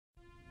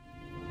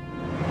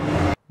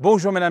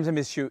Bonjour mesdames et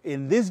messieurs.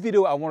 In this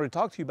video, I want to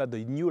talk to you about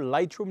the new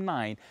Lightroom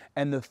 9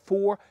 and the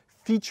 4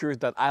 features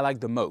that I like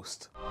the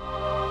most.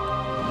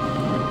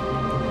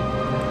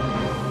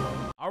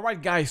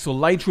 Alright guys, so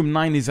Lightroom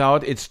 9 is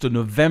out. It's the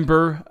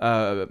November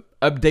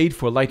update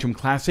for Lightroom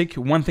Classic.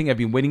 One thing I've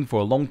been waiting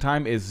for a long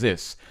time is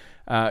this.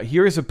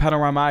 Here is a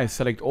panorama. I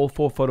select all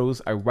 4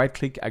 photos. I right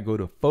click, I go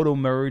to Photo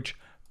Merge,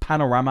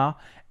 Panorama,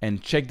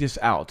 and check this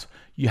out.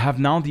 You have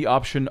now the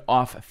option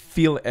of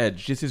Fill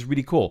Edge. This is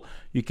really cool.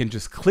 You can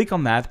just click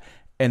on that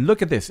and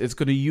look at this. It's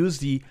going to use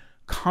the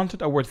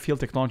content aware fill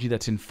technology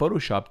that's in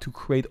Photoshop to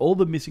create all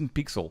the missing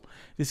pixel.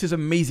 This is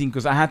amazing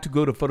because I had to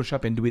go to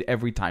Photoshop and do it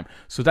every time.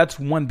 So that's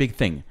one big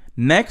thing.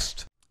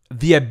 Next,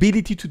 the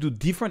ability to do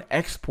different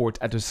exports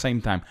at the same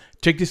time.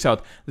 Check this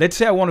out. Let's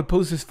say I want to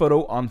post this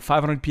photo on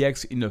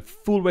 500px in a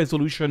full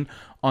resolution,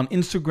 on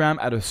Instagram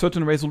at a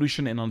certain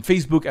resolution, and on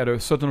Facebook at a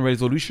certain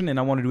resolution, and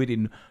I want to do it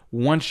in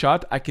one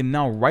shot. I can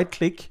now right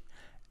click,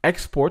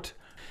 export,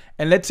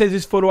 and let's say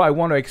this photo, I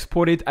want to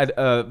export it at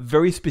a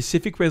very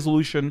specific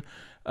resolution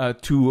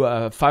to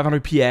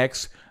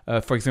 500px,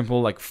 for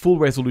example, like full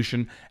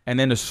resolution, and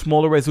then a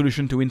smaller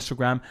resolution to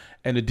Instagram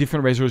and a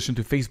different resolution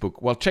to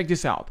Facebook. Well, check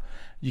this out.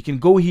 You can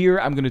go here.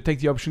 I'm going to take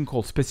the option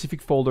called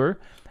specific folder.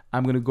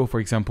 I'm going to go, for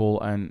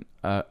example, and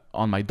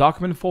on my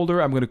document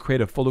folder, I'm going to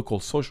create a folder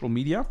called social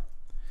media.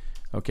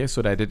 Okay,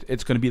 so that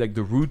it's going to be like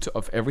the root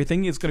of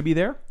everything is going to be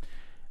there.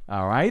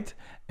 All right.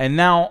 And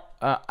now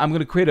I'm going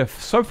to create a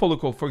subfolder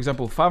called, for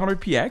example,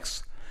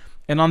 500px.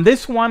 And on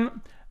this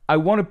one, I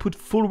want to put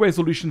full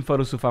resolution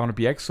photos to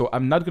 500px. So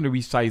I'm not going to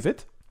resize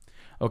it.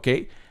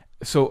 Okay.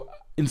 So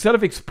instead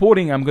of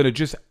exporting, I'm going to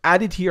just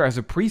add it here as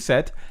a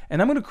preset. And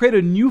I'm going to create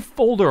a new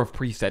folder of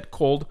preset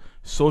called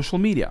social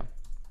media.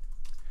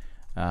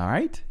 All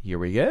right. Here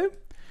we go.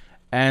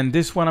 And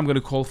this one I'm going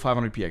to call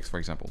 500px, for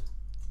example.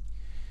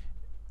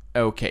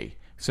 Okay,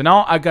 so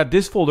now I got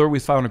this folder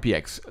with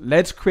 500px.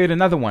 Let's create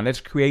another one. Let's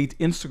create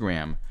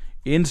Instagram.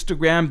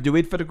 Instagram, do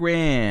it for the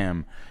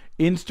gram.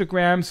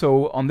 Instagram,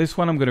 so on this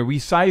one, I'm going to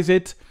resize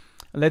it.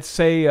 Let's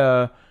say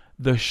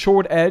the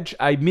short edge,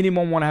 I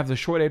minimum want to have the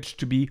short edge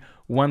to be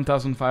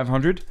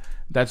 1500.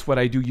 That's what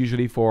I do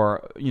usually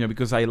for,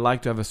 because I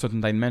like to have a certain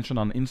dimension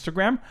on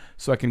Instagram.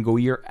 So I can go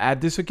here,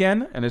 add this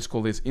again, and let's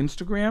call this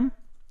Instagram.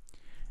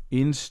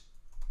 Instagram.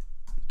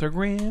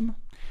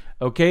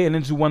 Okay, and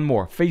then do one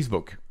more,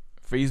 Facebook.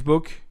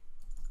 Facebook.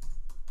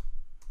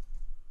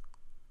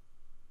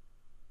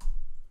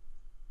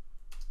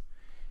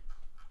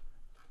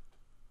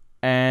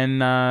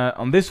 And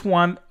on this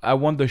one, I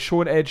want the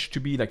short edge to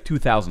be like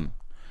 2000.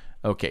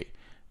 Okay,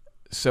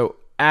 so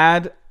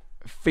add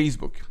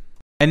Facebook.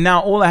 And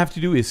now all I have to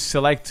do is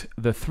select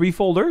the 3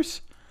 folders,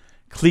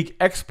 click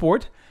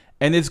export,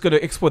 and it's going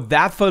to export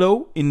that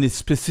photo in the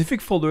specific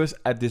folders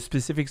at this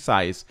specific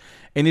size.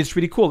 And it's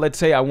really cool. Let's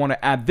say I want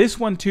to add this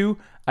one too.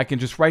 I can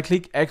just right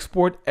click,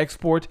 export,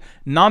 export.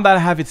 Now that I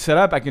have it set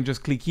up, I can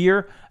just click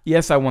here.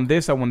 Yes, I want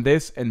this,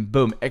 and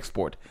boom,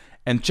 export.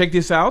 And check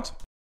this out.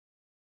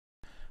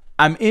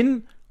 I'm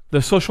in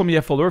the social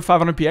media folder,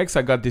 500px.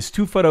 I got these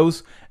 2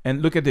 photos,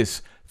 and look at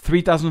this.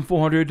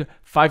 3400,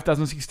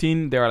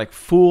 5016, they are like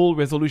full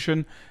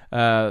resolution.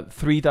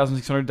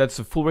 3600, that's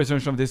the full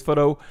resolution of this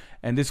photo.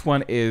 And this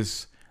one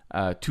is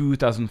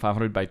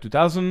 2500 by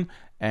 2000,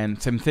 and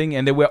same thing.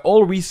 And they were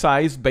all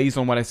resized based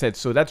on what I said.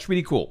 So that's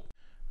really cool.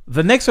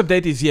 The next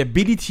update is the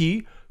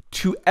ability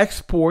to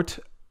export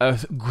a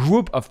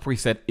group of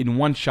presets in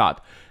one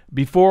shot.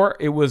 Before,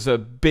 it was a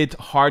bit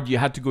hard. You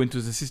had to go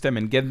into the system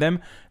and get them.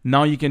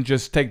 Now you can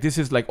just take, this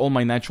is like all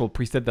my natural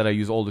presets that I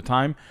use all the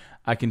time.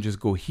 I can just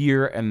go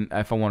here, and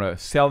if I want to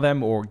sell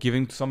them or give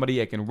them to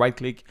somebody, I can right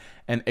click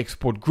and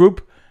export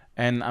group.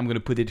 And I'm going to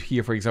put it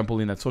here, for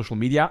example, in that social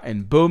media,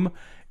 and boom.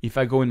 If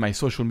I go in my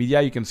social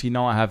media, you can see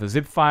now I have a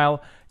zip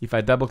file. If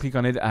I double click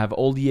on it, I have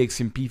all the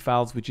XMP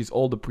files, which is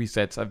all the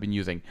presets I've been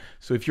using.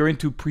 So if you're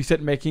into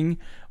preset making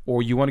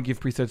or you want to give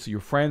presets to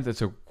your friends,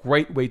 that's a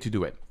great way to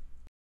do it.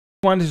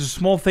 One is a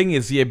small thing,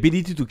 is the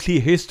ability to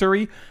clear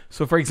history.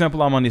 So for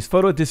example, I'm on this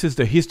photo. This is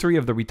the history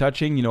of the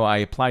retouching. I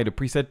applied a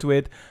preset to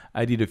it.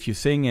 I did a few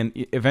things and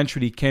it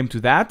eventually came to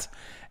that.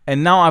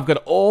 And now I've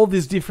got all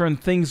these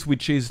different things,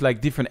 which is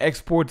like different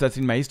exports that's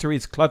in my history.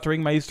 It's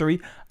cluttering my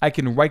history. I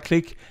can right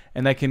click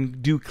and I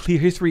can do clear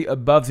history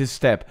above this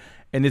step.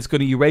 And it's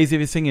going to erase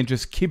everything and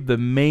just keep the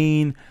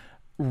main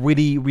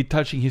really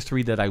retouching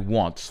history that I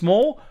want.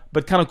 Small,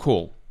 but kind of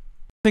cool.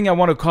 Thing I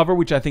want to cover,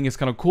 which I think is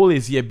kind of cool,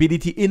 is the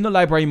ability in the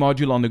library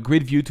module on the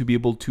grid view to be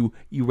able to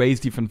erase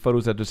different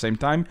photos at the same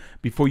time.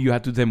 Before you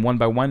had to do them one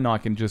by one. Now I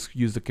can just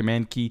use the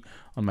command key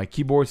on my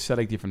keyboard,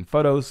 select different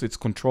photos. It's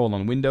control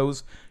on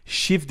Windows,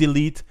 shift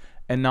delete,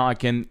 and now I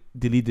can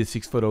delete the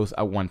 6 photos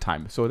at one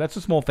time. So that's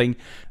a small thing.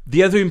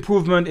 The other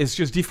improvement is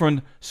just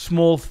different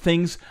small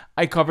things.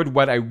 I covered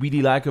what I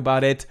really like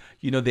about it.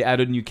 They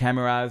added new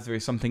cameras. There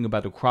is something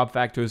about the crop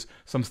factors,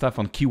 some stuff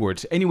on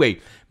keywords.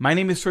 Anyway, my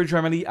name is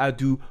Sergio Armali. I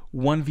do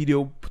one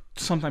video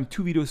sometimes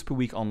 2 videos per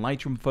week on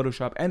Lightroom,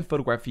 Photoshop, and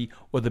photography,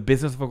 or the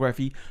business of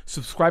photography.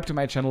 Subscribe to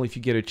my channel if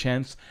you get a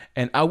chance,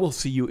 and I will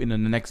see you in the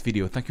next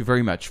video. Thank you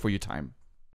very much for your time.